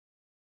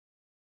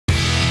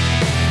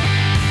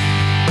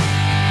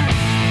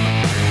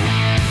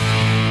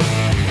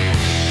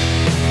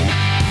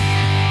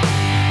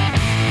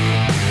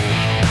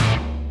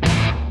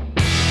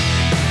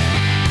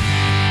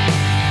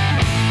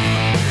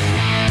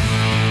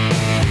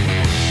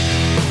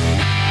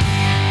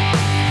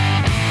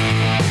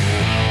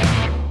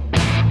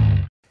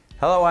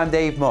Hello, I'm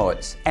Dave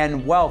Mowitz,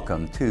 and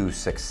welcome to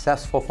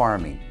Successful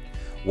Farming.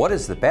 What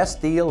is the best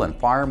deal in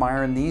farm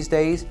iron these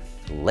days?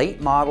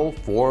 Late model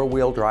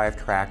four-wheel drive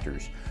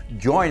tractors.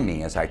 Join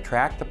me as I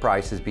track the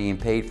prices being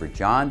paid for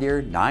John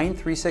Deere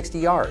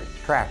 9360R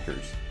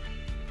tractors.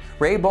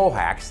 Ray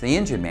Bohacz, the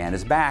engine man,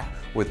 is back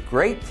with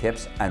great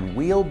tips on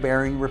wheel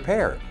bearing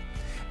repair.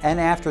 And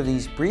after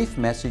these brief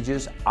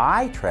messages,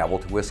 I travel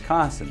to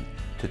Wisconsin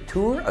to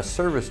tour a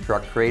service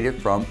truck created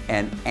from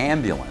an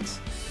ambulance.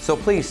 So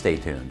please stay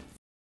tuned.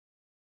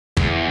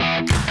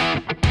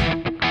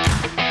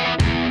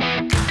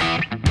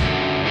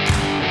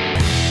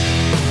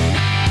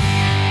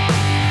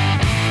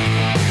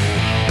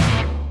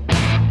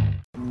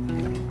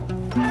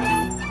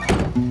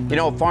 You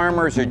know,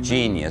 farmers are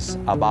genius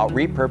about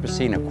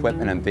repurposing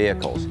equipment and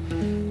vehicles.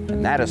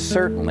 And that is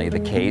certainly the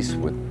case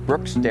with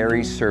Brooks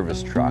Dairy's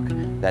service truck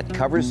that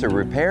covers the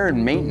repair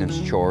and maintenance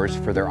chores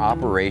for their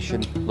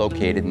operation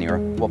located near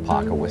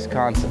Waupaca,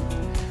 Wisconsin.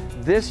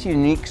 This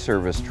unique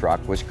service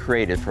truck was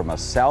created from a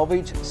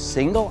salvaged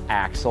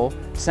single-axle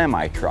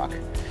semi-truck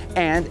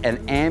and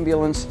an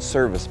ambulance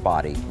service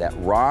body that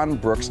Ron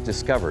Brooks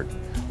discovered.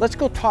 Let's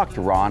go talk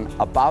to Ron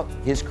about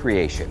his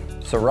creation.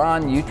 So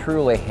Ron, you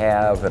truly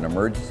have an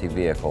emergency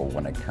vehicle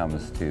when it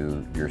comes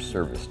to your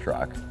service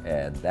truck,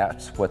 and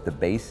that's what the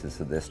basis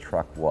of this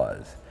truck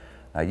was.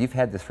 You've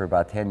had this for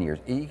about 10 years.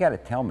 You got to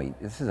tell me,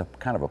 this is a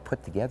kind of a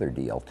put-together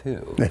deal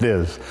too. It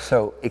is.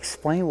 So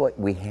explain what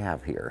we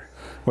have here.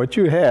 What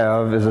you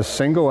have is a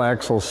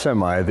single-axle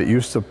semi that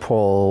used to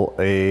pull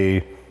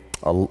a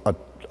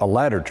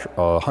ladder,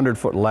 a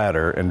 100-foot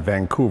ladder in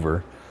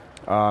Vancouver.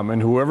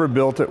 And whoever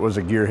built it was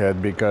a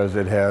gearhead because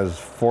it has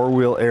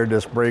four-wheel air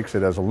disc brakes,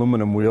 it has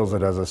aluminum wheels,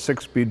 it has a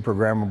 6-speed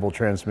programmable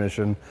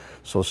transmission.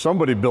 So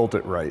somebody built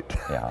it right.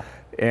 Yeah.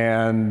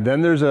 And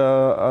then there's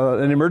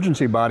an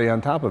emergency body on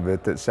top of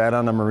it that sat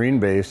on a Marine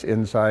base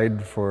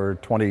inside for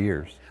 20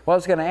 years. Well, I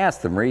was going to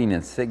ask, the Marine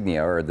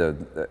insignia, or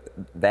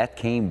that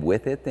came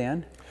with it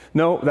then?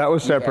 No, that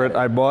was separate.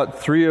 I bought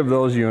 3 of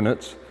those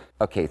units.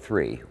 Okay,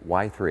 3.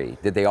 Why 3?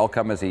 Did they all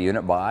come as a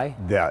unit buy?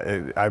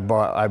 Yeah, I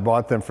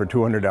bought them for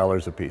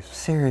 $200 a piece.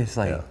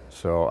 Seriously? Yeah,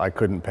 so I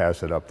couldn't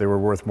pass it up. They were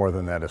worth more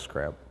than that as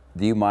scrap.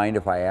 Do you mind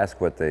if I ask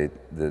what the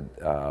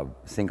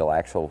single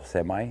axle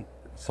semi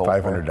sold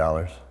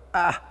 $500. for?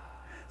 Ah,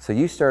 so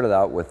you started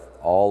out with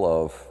all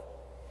of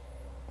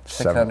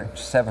 700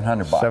 bucks.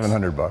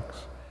 700 bucks.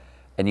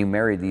 And you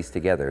married these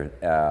together.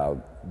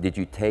 Did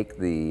you take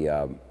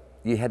the,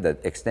 you had to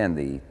extend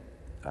the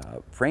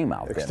frame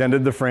out.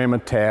 Extended the frame a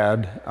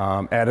tad,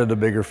 added a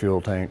bigger fuel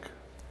tank,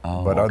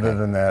 but other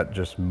than that,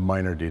 just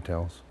minor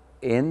details.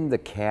 In the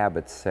cab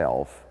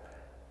itself,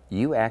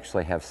 you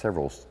actually have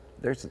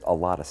there's a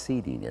lot of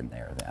seating in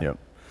there then. Yep.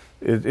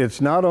 It's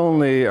not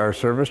only our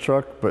service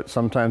truck, but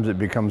sometimes it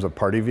becomes a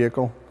party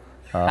vehicle.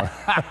 It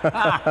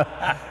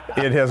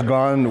has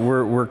gone,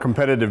 we're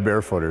competitive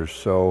barefooters,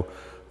 so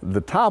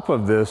the top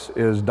of this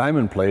is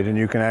diamond plate and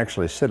you can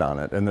actually sit on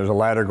it, and there's a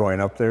ladder going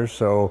up there,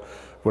 so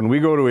when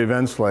we go to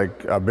events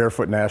like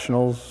Barefoot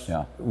Nationals,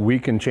 we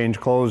can change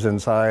clothes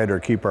inside or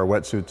keep our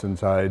wetsuits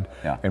inside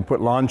and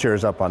put lawn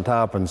chairs up on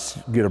top and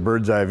get a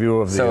bird's eye view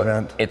of the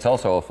event. It's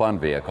also a fun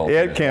vehicle.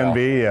 It can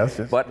be,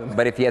 yes.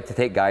 But if you have to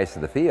take guys to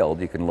the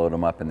field, you can load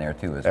them up in there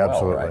too as well, right?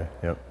 Absolutely,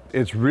 yep.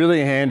 It's really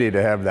handy to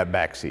have that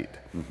back seat.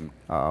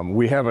 Mm-hmm.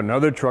 We have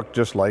another truck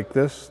just like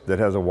this that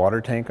has a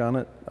water tank on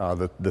it,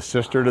 the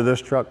sister to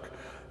this truck.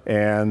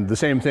 And the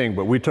same thing,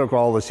 but we took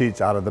all the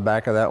seats out of the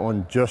back of that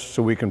one just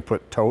so we can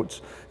put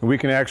totes. And we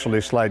can actually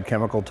slide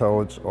chemical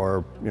totes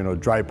or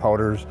dry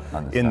powders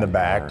in the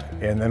back,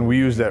 and then we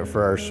use that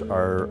for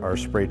our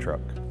spray truck.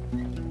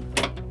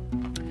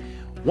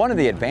 One of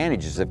the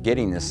advantages of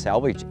getting this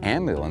salvage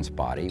ambulance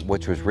body,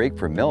 which was rigged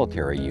for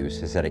military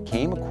use, is that it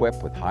came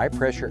equipped with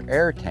high-pressure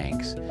air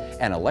tanks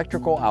and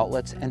electrical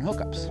outlets and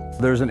hookups.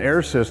 There's an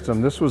air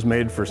system. This was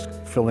made for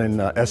filling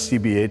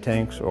SCBA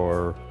tanks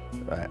or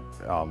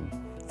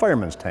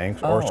fireman's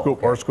tanks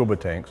or scuba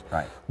tanks.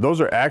 Right.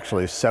 Those are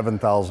actually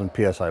 7,000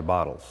 PSI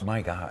bottles.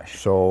 My gosh.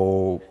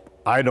 So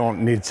I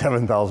don't need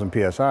 7,000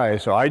 PSI,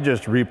 so I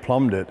just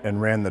replumbed it and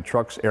ran the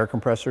truck's air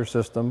compressor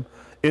system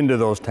into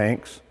those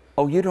tanks.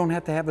 Oh, you don't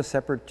have to have a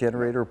separate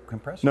generator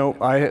compressor?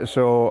 No,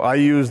 so I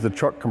use the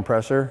truck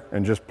compressor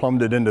and just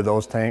plumbed it into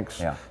those tanks.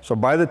 Yeah. So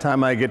by the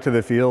time I get to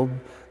the field,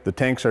 the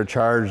tanks are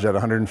charged at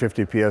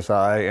 150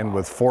 PSI, and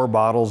with 4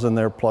 bottles in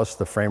there plus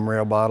the frame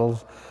rail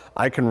bottles,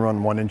 I can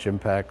run 1-inch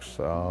impacts.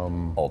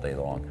 All day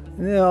long?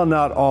 No,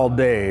 not all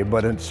day,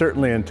 but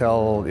certainly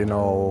until,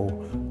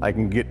 I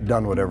can get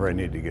done whatever I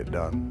need to get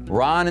done.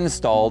 Ron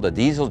installed a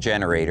diesel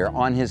generator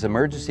on his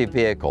emergency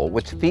vehicle,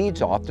 which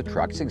feeds off the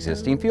truck's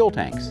existing fuel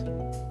tanks.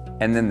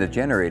 And then the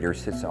generator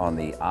sits on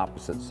the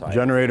opposite side?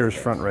 Generator's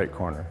front right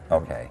corner.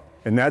 Okay.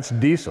 And that's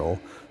diesel,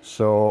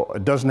 so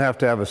it doesn't have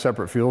to have a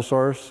separate fuel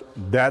source.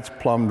 That's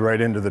plumbed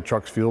right into the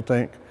truck's fuel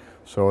tank.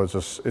 So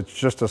it's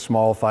just a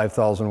small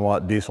 5,000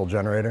 watt diesel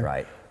generator.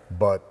 Right.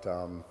 But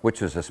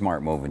which was a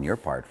smart move on your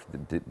part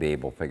to be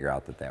able to figure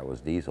out that that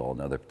was diesel.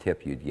 Another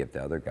tip you'd give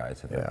to other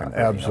guys. If yeah,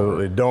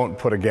 absolutely. Don't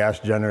put a gas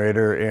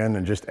generator in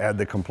and just add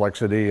the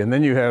complexity. And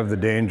then you have the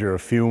danger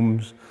of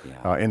fumes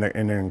in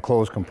an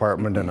enclosed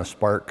compartment and a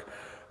spark.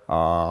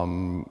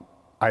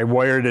 I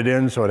wired it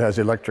in so it has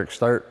electric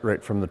start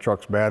right from the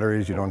truck's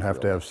batteries. You don't have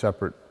to have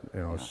separate,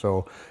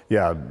 So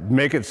yeah,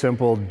 make it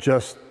simple.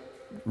 Just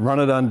run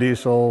it on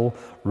diesel,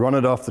 run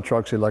it off the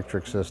truck's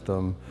electric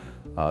system.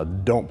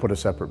 Don't put a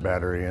separate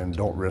battery in,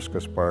 don't risk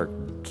a spark.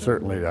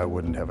 Certainly I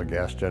wouldn't have a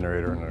gas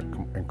generator in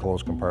an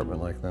enclosed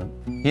compartment like that.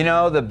 You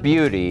know, the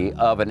beauty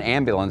of an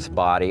ambulance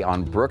body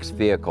on Brooks'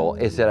 vehicle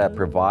is that it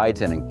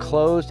provides an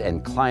enclosed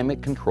and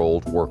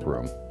climate-controlled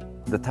workroom.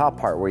 The top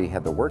part where you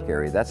have the work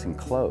area, that's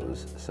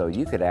enclosed, so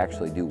you could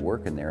actually do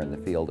work in there in the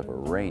field if it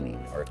were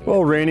raining.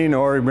 Well, raining,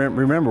 or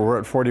remember, we're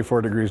at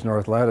 44 degrees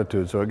north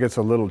latitude, so it gets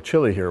a little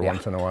chilly here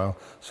once in a while.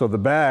 So the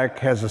back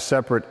has a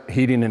separate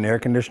heating and air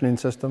conditioning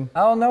system.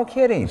 Oh, no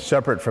kidding.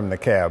 Separate from the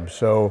cab,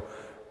 so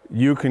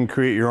you can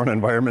create your own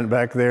environment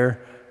back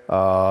there.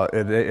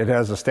 It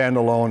has a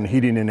standalone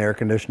heating and air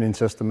conditioning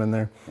system in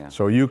there. Yeah.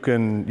 So you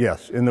can,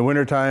 yes, in the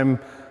wintertime,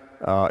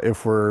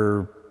 if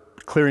we're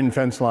clearing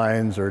fence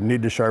lines or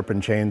need to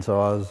sharpen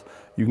chainsaws,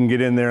 you can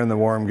get in there in the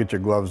warm, get your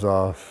gloves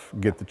off,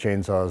 get the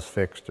chainsaws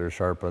fixed or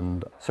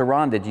sharpened. So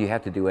Ron, did you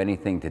have to do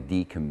anything to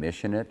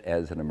decommission it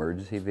as an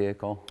emergency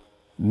vehicle?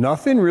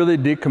 Nothing really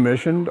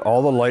decommissioned.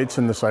 All the lights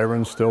and the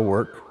sirens still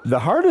work. The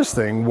hardest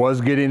thing was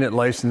getting it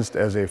licensed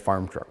as a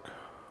farm truck.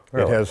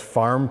 Really? It has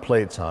farm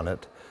plates on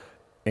it.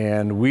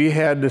 And we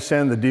had to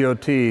send the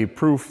DOT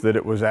proof that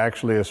it was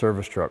actually a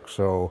service truck.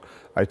 So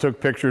I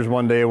took pictures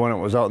one day when it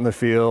was out in the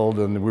field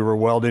and we were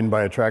welding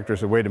by a tractor. I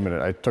said, wait a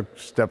minute, I took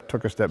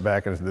a step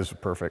back and I said, this is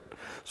perfect.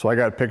 So I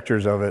got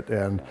pictures of it,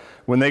 and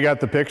when they got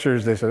the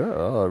pictures, they said,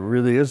 oh, it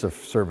really is a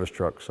service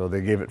truck. So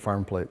they gave it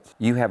farm plates.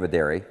 You have a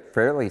dairy,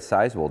 fairly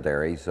sizable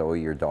dairy.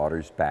 Zoe, your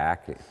daughter's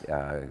back,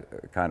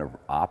 kind of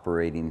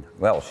operating,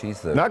 well,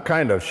 she's the... Not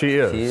kind of, she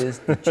is. She is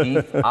the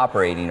chief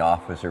operating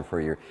officer for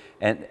your,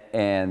 and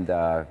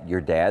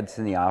your dad's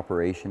in the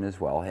operation as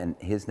well, and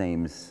his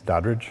name's...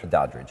 Doddridge.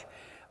 Doddridge.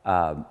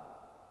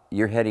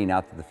 You're heading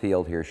out to the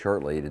field here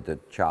shortly to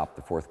chop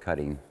the fourth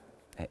cutting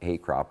hay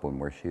crop when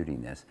we're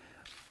shooting this.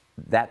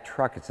 That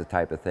truck is the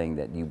type of thing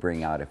that you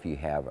bring out if you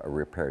have a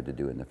repair to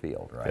do in the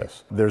field, right?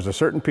 Yes. There's a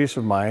certain peace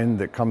of mind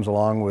that comes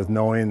along with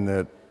knowing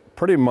that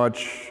pretty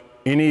much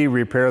any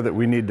repair that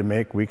we need to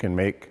make, we can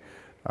make.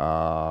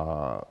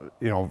 Hay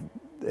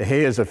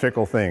is a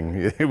fickle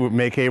thing. It would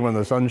make hay when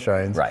the sun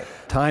shines. Right.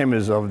 Time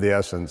is of the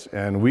essence,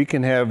 and we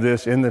can have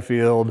this in the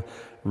field,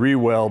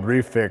 re-weld,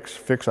 refix,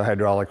 fix a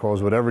hydraulic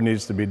hose, whatever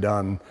needs to be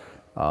done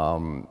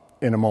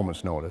in a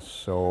moment's notice.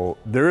 So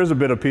there is a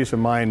bit of peace of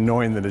mind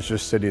knowing that it's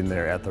just sitting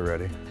there at the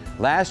ready.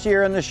 Last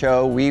year on the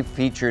show, we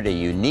featured a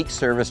unique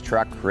service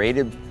truck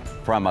created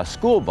from a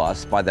school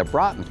bus by the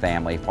Broughton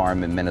family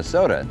farm in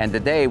Minnesota. And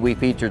today we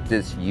featured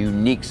this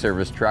unique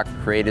service truck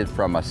created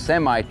from a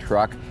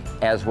semi-truck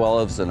as well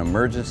as an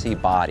emergency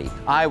body.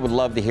 I would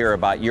love to hear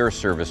about your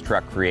service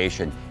truck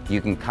creation.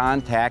 You can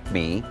contact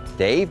me,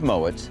 Dave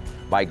Mowitz,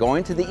 by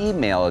going to the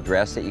email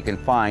address that you can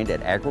find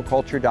at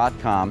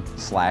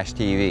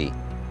agriculture.com/TV.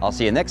 I'll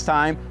see you next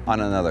time on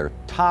another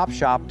Top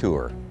Shop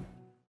Tour.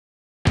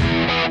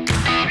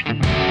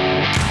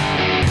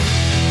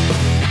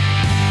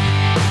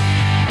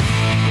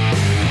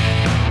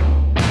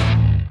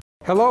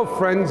 Hello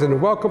friends,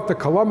 and welcome to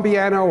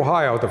Columbiana,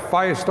 Ohio, the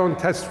Firestone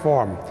Test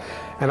Farm.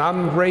 And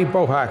I'm Ray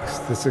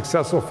Bohacz, the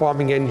successful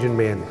farming engine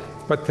man.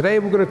 But today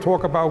we're going to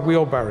talk about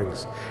wheel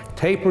bearings,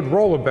 tapered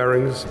roller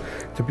bearings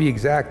to be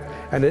exact.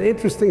 And an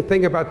interesting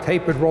thing about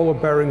tapered roller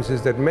bearings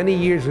is that many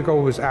years ago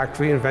it was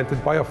actually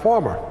invented by a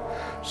farmer.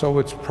 So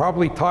it's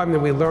probably time that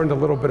we learned a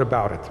little bit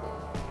about it.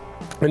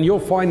 And you'll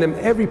find them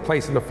every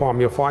place in the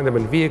farm. You'll find them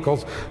in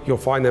vehicles, you'll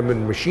find them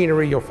in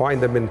machinery, you'll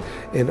find them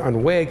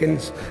on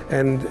wagons,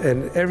 and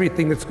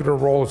everything that's going to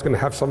roll is going to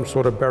have some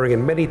sort of bearing,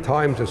 and many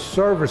times a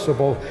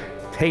serviceable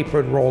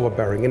tapered roller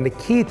bearing. And the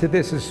key to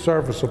this is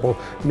serviceable,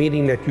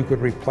 meaning that you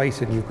could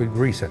replace it and you could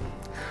grease it.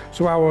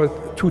 So our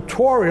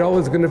tutorial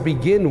is going to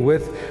begin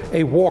with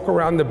a walk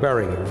around the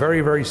bearing.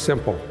 Very, very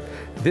simple.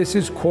 This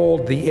is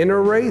called the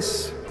inner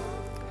race.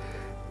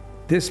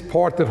 This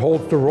part that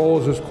holds the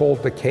rollers is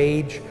called the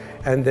cage,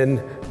 and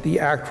then the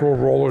actual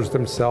rollers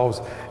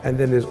themselves. And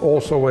then there's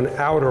also an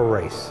outer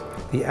race.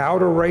 The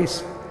outer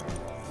race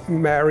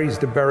marries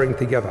the bearing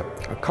together.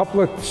 A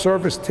couple of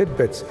service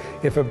tidbits.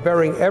 If a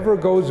bearing ever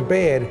goes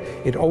bad,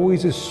 it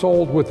always is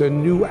sold with a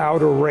new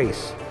outer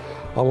race.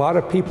 A lot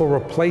of people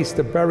replace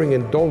the bearing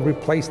and don't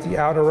replace the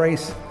outer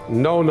race.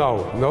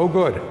 No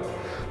good.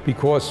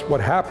 Because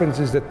what happens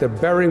is that the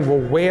bearing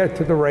will wear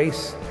to the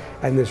race,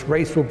 and this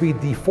race will be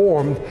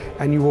deformed,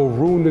 and you will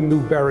ruin the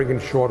new bearing in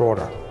short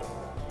order.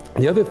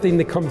 The other thing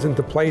that comes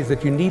into play is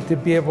that you need to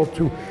be able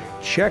to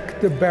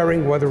check the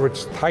bearing, whether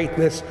it's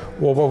tightness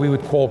or what we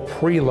would call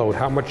preload,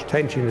 how much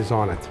tension is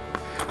on it.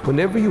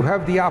 whenever you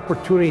have the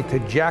opportunity to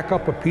jack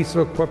up a piece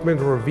of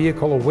equipment or a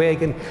vehicle or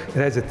wagon that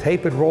has a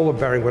tapered roller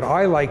bearing, what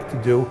I like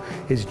to do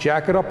is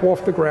jack it up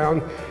off the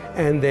ground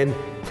and then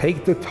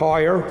take the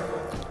tire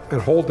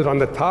and hold it on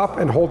the top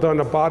and hold it on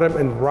the bottom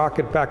and rock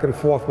it back and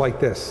forth like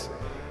this.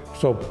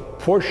 So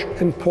push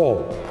and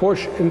pull,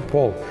 push and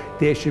pull.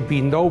 There should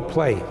be no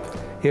play.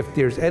 If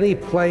there's any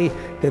play,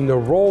 then the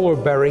roller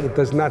bearing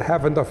does not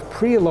have enough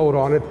preload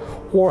on it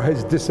or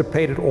has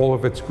dissipated all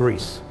of its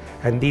grease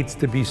and needs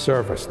to be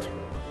serviced.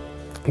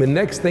 The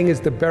next thing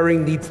is the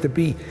bearing needs to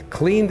be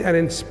cleaned and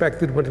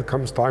inspected when it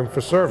comes time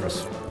for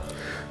service.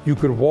 You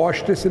could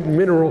wash this in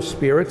mineral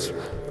spirits,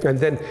 and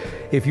then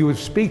if you would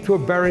speak to a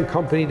bearing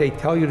company, they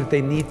tell you that they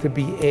need to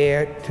be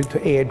air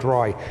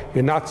dry.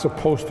 You're not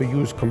supposed to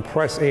use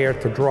compressed air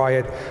to dry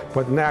it,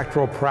 but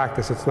natural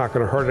practice, it's not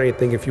going to hurt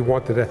anything if you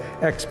wanted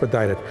to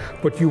expedite it.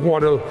 But you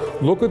want to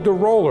look at the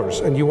rollers,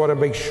 and you want to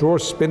make sure,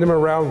 spin them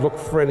around, look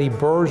for any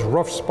burrs,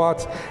 rough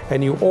spots,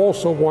 and you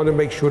also want to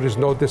make sure there's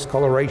no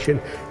discoloration,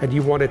 and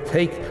you want to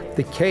take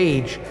the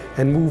cage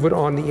and move it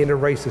on the inner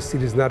race to see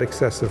there's not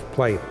excessive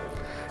play.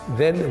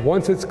 Then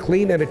once it's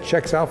clean and it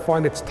checks out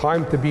fine, it's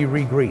time to be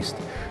re-greased.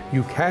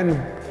 You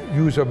can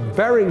use a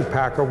bearing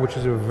packer, which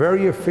is a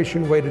very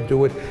efficient way to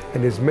do it,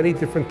 and there's many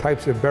different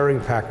types of bearing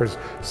packers.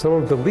 Some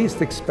of the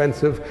least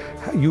expensive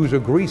use a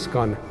grease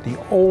gun. The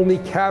only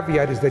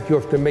caveat is that you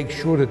have to make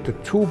sure that the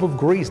tube of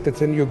grease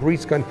that's in your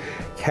grease gun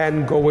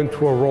can go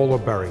into a roller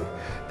bearing,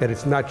 that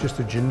it's not just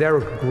a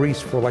generic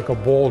grease for like a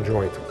ball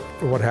joint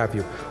or what have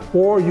you.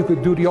 Or you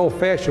could do the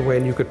old-fashioned way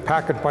and you could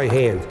pack it by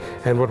hand.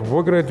 And what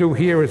we're going to do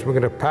here is we're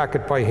going to pack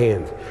it by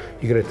hand.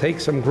 You're going to take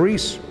some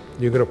grease,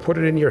 you're going to put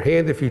it in your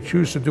hand if you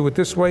choose to do it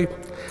this way.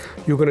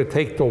 You're going to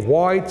take the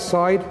wide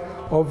side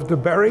of the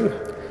bearing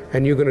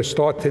and you're going to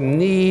start to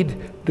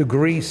knead the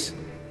grease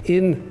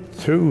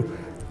into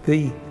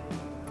the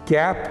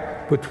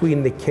gap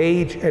between the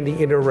cage and the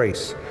inner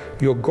race.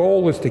 Your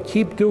goal is to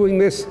keep doing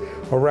this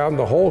around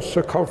the whole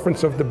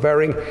circumference of the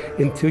bearing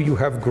until you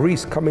have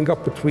grease coming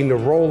up between the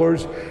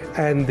rollers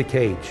and the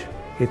cage.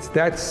 It's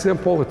that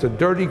simple. It's a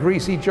dirty,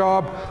 greasy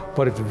job,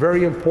 but it's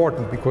very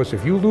important because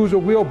if you lose a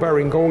wheel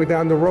bearing going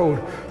down the road,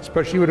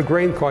 especially with a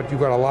grain cart, you've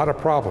got a lot of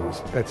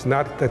problems.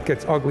 That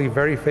gets ugly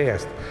very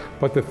fast.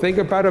 But the thing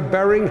about a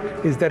bearing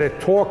is that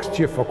it talks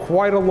to you for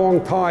quite a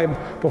long time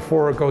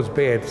before it goes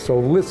bad. So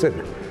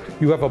listen.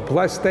 You have a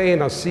blessed day,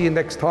 and I'll see you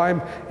next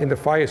time in the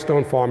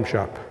Firestone Farm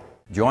Shop.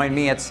 Join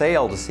me at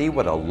sale to see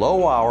what a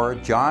low-hour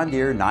John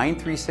Deere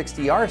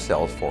 9360R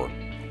sells for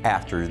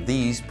after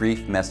these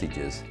brief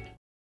messages.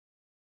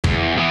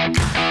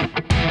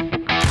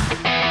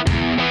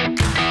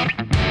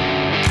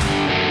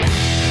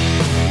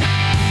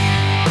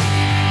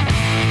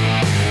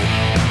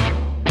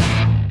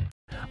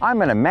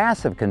 I'm in a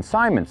massive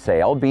consignment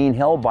sale being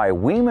held by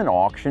Wieman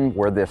Auction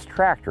where this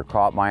tractor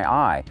caught my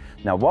eye.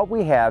 Now what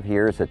we have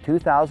here is a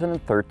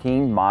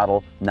 2013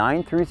 model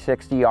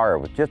 9360R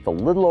with just a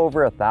little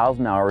over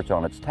 1,000 hours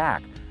on its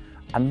tack.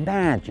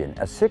 Imagine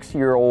a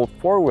 6-year-old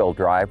four-wheel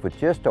drive with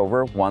just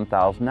over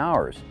 1,000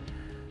 hours.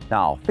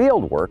 Now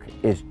field work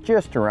is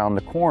just around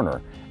the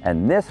corner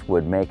and this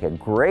would make a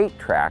great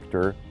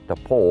tractor to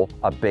pull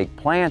a big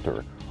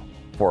planter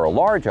for a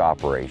large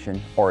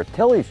operation, or a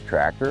tillage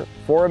tractor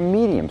for a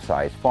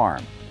medium-sized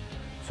farm.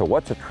 So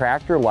what's a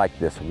tractor like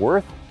this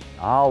worth?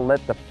 I'll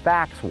let the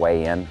facts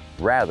weigh in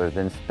rather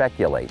than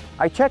speculate.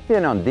 I checked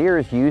in on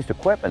Deere's used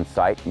equipment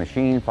site,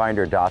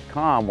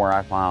 machinefinder.com, where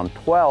I found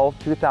 12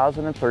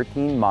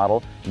 2013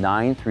 model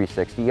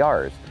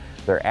 9360Rs.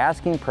 Their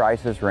asking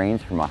prices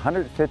range from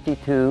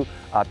 $152,000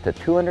 up to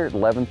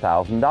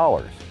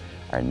 $211,000.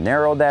 I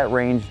narrowed that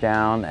range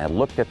down and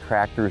looked at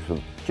tractors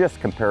with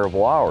just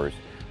comparable hours.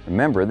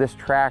 Remember, this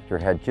tractor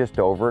had just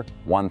over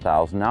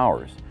 1,000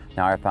 hours.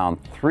 Now I found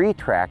 3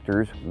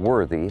 tractors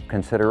worthy of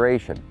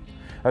consideration.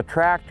 A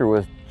tractor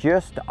with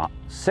just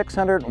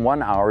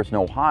 601 hours in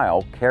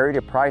Ohio carried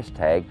a price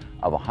tag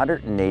of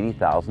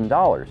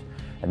 $180,000.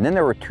 And then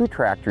there were 2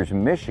 tractors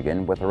in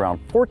Michigan with around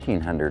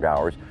 1,400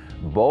 hours,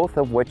 both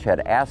of which had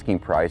asking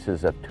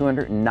prices of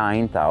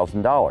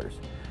 $209,000.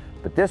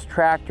 But this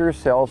tractor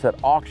sells at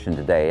auction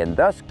today and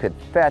thus could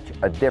fetch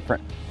a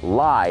different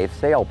live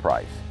sale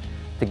price.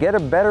 To get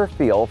a better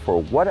feel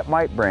for what it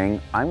might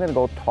bring, I'm going to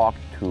go talk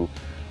to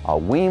a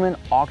Wieman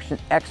Auction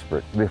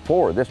expert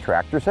before this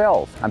tractor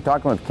sells. I'm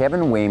talking with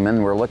Kevin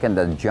Wieman. We're looking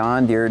at the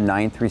John Deere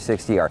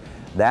 9360R.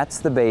 That's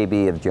the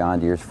baby of John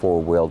Deere's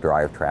four-wheel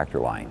drive tractor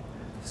line.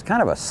 It's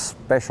kind of a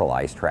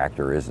specialized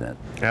tractor, isn't it?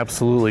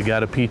 Absolutely.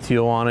 Got a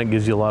PTO on it,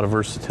 gives you a lot of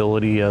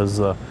versatility as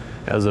a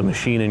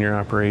machine in your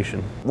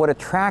operation. What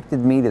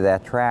attracted me to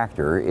that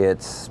tractor,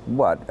 it's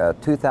what,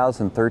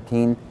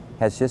 2013,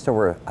 has just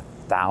over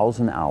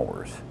 1,000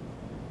 hours.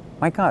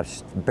 My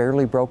gosh,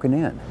 barely broken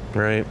in.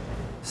 Right.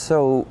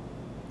 So,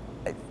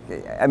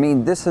 I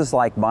mean, this is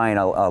like buying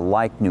a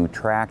like-new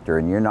tractor,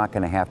 and you're not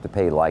going to have to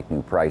pay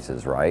like-new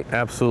prices, right?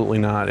 Absolutely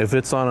not. If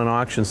it's on an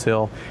auction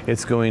sale,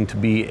 it's going to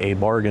be a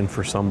bargain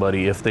for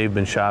somebody if they've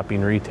been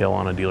shopping retail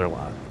on a dealer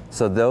lot.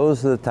 So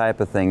those are the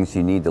type of things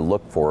you need to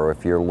look for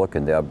if you're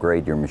looking to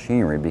upgrade your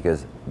machinery,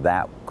 because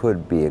that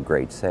could be a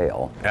great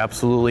sale.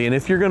 Absolutely, and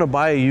if you're going to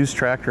buy a used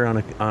tractor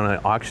on an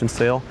auction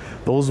sale,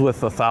 those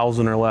with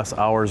 1,000 or less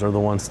hours are the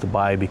ones to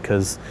buy,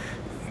 because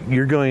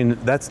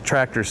that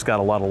tractor's got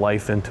a lot of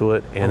life into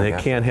it, and it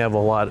just can't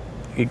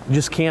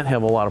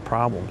have a lot of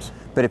problems.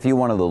 But if you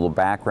want a little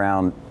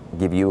background,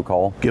 give you a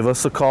call? Give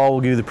us a call,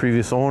 we'll give you the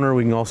previous owner.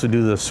 We can also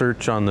do the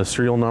search on the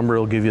serial number.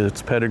 It'll give you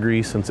its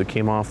pedigree since it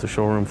came off the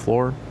showroom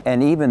floor.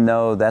 And even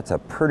though that's a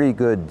pretty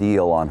good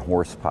deal on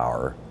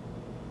horsepower,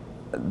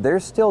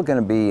 there's still going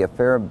to be a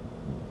fair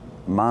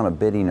amount of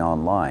bidding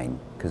online,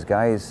 because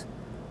guys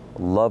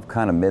love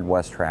kind of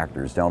Midwest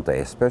tractors, don't they?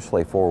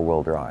 Especially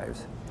four-wheel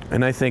drives.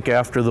 And I think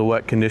after the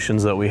wet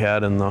conditions that we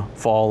had in the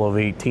fall of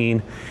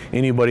 18,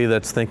 anybody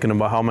that's thinking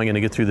about how am I going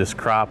to get through this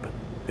crop,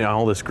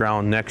 all this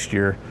ground next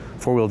year,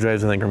 four-wheel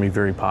drives I think are going to be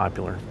very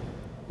popular.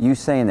 You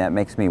saying that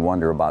makes me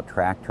wonder about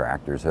track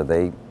tractors. Are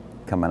they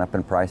coming up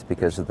in price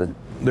because of the...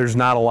 There's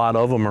not a lot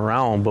of them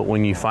around, but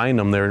when you find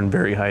them, they're in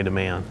very high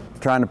demand.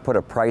 Trying to put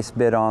a price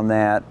bid on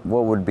that,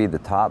 what would be the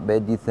top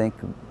bid you think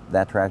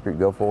that tractor would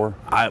go for?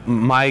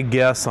 My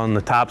guess on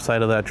the top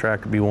side of that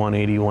tractor would be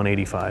 180,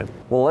 185.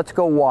 Well, let's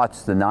go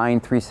watch the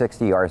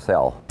 9360R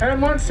sell.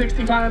 And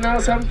 165 now,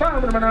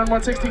 75, and on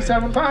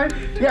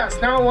 167.5.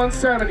 Yes, now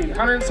 170,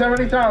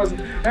 170,000,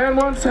 and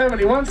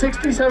 170,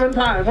 167.5,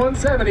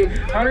 170,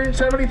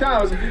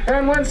 170,000,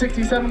 and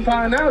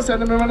 167.5 now,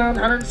 send them on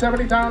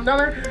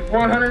 $170,000,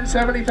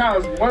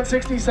 170,000,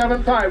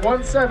 167.5,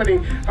 170,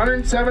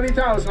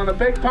 170,000 on a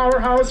big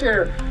powerhouse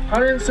here.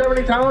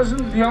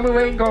 170,000. The only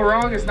way you can go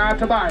wrong is not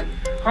to buy.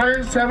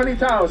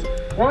 170,000.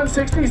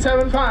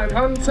 167.5,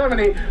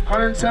 170,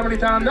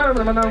 170,000, on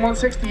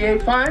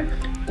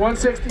 168.5,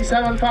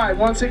 167.5,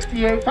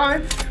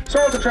 168.5.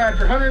 Sold the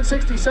tractor,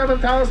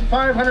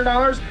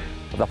 $167,500.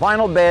 The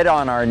final bid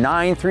on our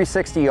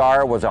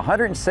 9360R was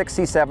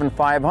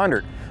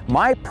 $167,500.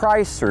 My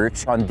price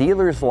search on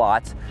dealers'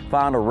 lots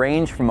found a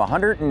range from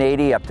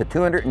 $180,000 up to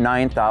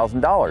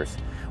 $209,000.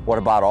 What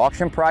about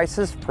auction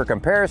prices? For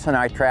comparison,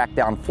 I tracked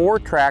down 4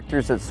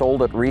 tractors that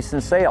sold at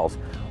recent sales.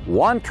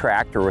 One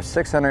tractor with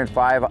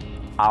 605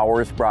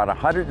 hours brought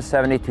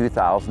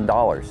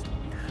 $172,000.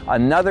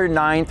 Another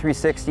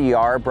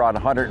 9360R brought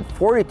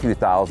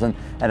 $142,000,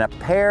 and a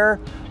pair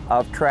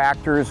of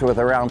tractors with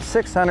around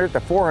 600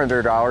 to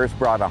 400 hours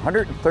brought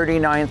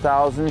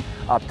 $139,000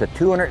 up to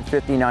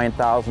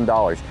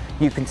 $259,000.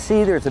 You can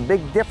see there's a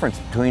big difference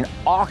between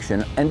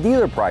auction and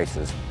dealer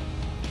prices.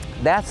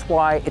 That's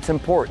why it's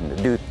important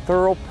to do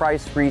thorough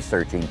price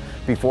researching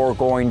before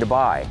going to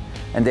buy.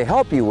 And to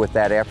help you with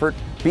that effort,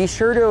 be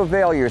sure to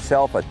avail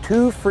yourself of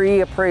 2 free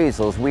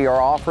appraisals we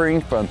are offering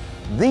from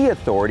the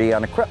authority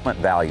on equipment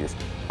values,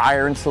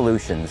 Iron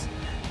Solutions.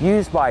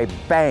 Used by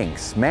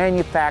banks,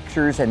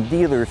 manufacturers, and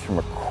dealers from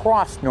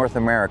across North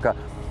America,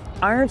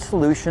 Iron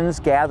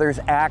Solutions gathers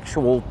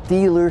actual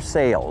dealer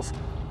sales,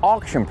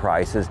 auction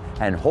prices,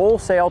 and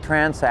wholesale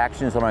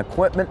transactions on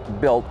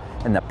equipment built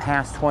in the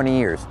past 20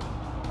 years.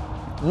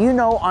 You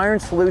know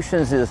Iron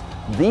Solutions is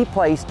the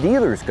place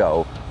dealers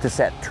go to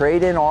set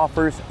trade-in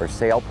offers or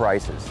sale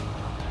prices.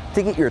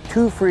 To get your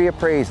 2 free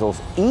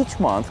appraisals each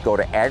month, go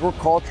to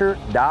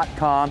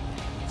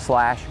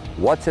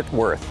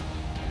agriculture.com/whatsitworth.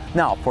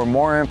 Now, for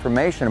more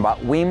information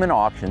about Wieman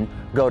Auction,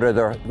 go to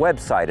their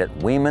website at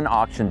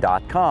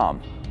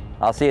wiemanauction.com.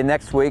 I'll see you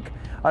next week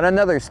on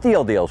another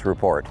Steel Deals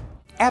Report.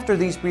 After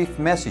these brief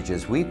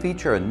messages, we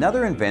feature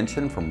another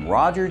invention from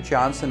Roger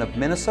Johnson of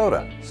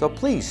Minnesota, so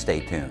please stay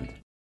tuned.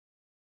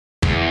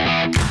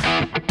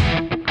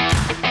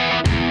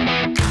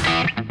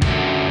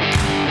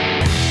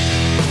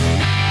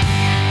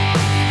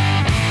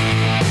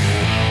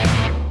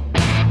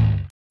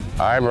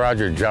 I'm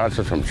Roger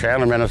Johnson from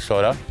Chandler,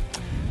 Minnesota,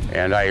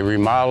 and I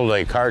remodeled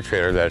a car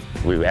trailer that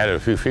we've added a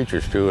few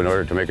features to in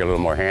order to make it a little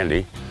more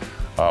handy.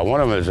 One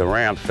of them is the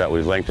ramps that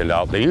we've lengthened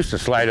out. They used to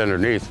slide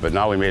underneath, but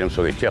now we made them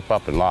so they tip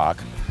up and lock.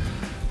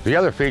 The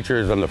other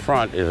features on the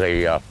front is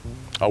a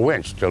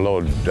winch to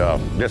load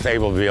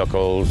disabled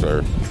vehicles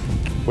or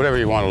whatever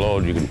you want to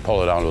load. You can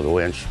pull it onto the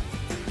winch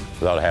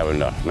without having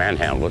to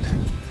manhandle it.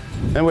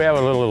 Then we have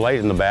a little light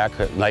in the back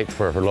at night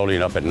for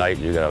loading up at night.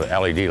 You got an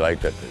LED light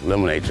that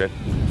illuminates it.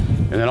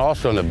 And then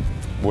also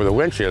where the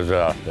winch is,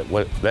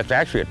 that's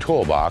actually a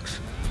toolbox,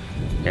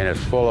 and it's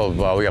full of,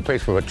 we got a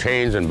place for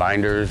chains and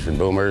binders and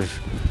boomers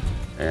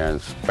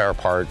and spare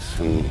parts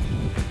and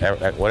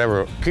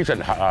whatever, keeps it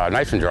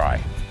nice and dry.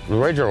 The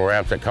original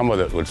ramps that come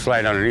with it would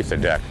slide underneath the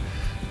deck,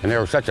 and they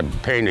were such a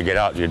pain to get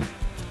out. You'd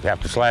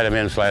have to slide them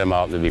in, slide them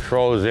out. They'd be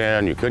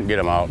frozen, you couldn't get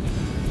them out.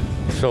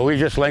 So we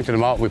just lengthened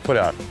them out. We put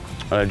an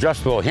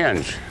adjustable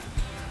hinge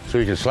so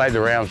you can slide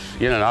the ramps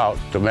in and out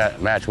to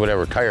match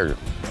whatever tire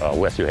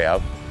width you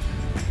have.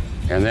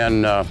 And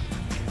then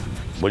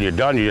when you're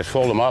done, you just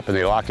fold them up and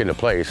they lock into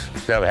place.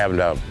 Instead of having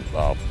to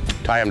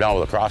tie them down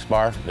with a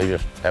crossbar, they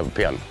just have a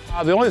pin.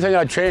 The only thing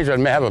I'd change, I'd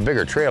have a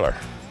bigger trailer.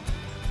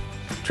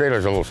 The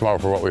trailer's a little small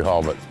for what we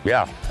haul, but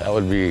yeah, that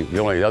would be the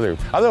only other.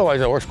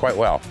 Otherwise, it works quite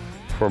well.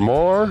 For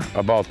more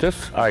about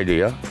this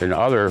idea and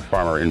other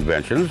farmer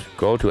inventions,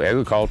 go to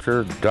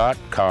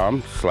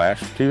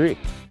agriculture.com/TV.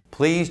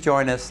 Please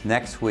join us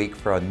next week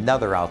for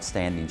another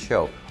outstanding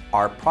show.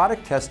 Our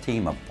product test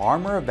team of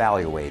farmer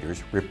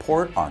evaluators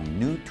report on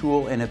new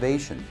tool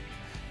innovation.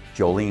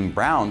 Jolene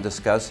Brown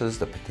discusses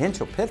the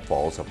potential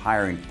pitfalls of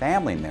hiring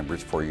family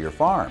members for your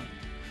farm.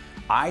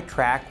 I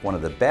track one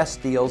of the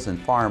best deals in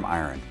farm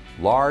iron,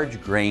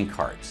 large grain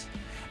carts.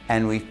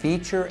 And we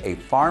feature a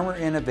farmer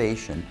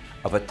innovation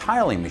of a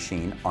tiling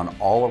machine on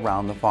all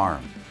around the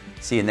farm.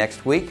 See you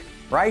next week,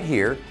 right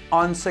here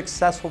on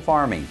Successful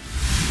Farming.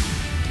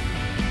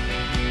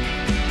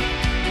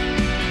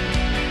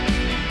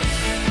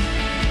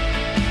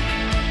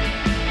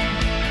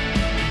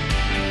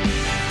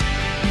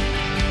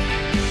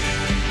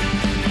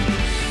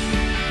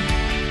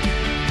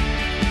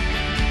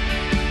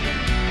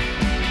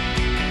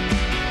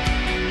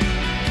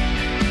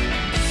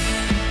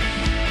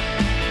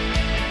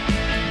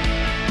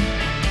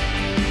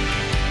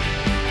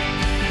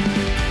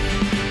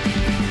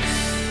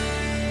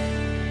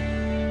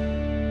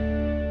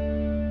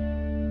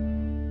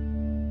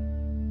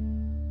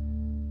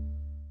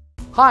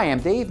 Hi, I'm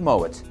Dave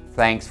Mowitz.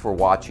 Thanks for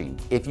watching.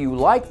 If you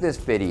like this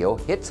video,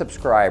 hit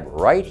subscribe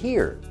right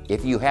here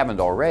if you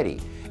haven't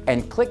already,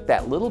 and click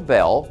that little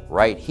bell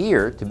right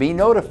here to be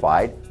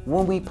notified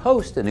when we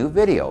post a new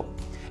video.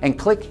 And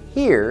click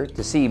here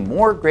to see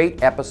more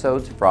great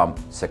episodes from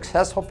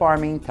Successful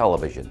Farming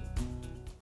Television.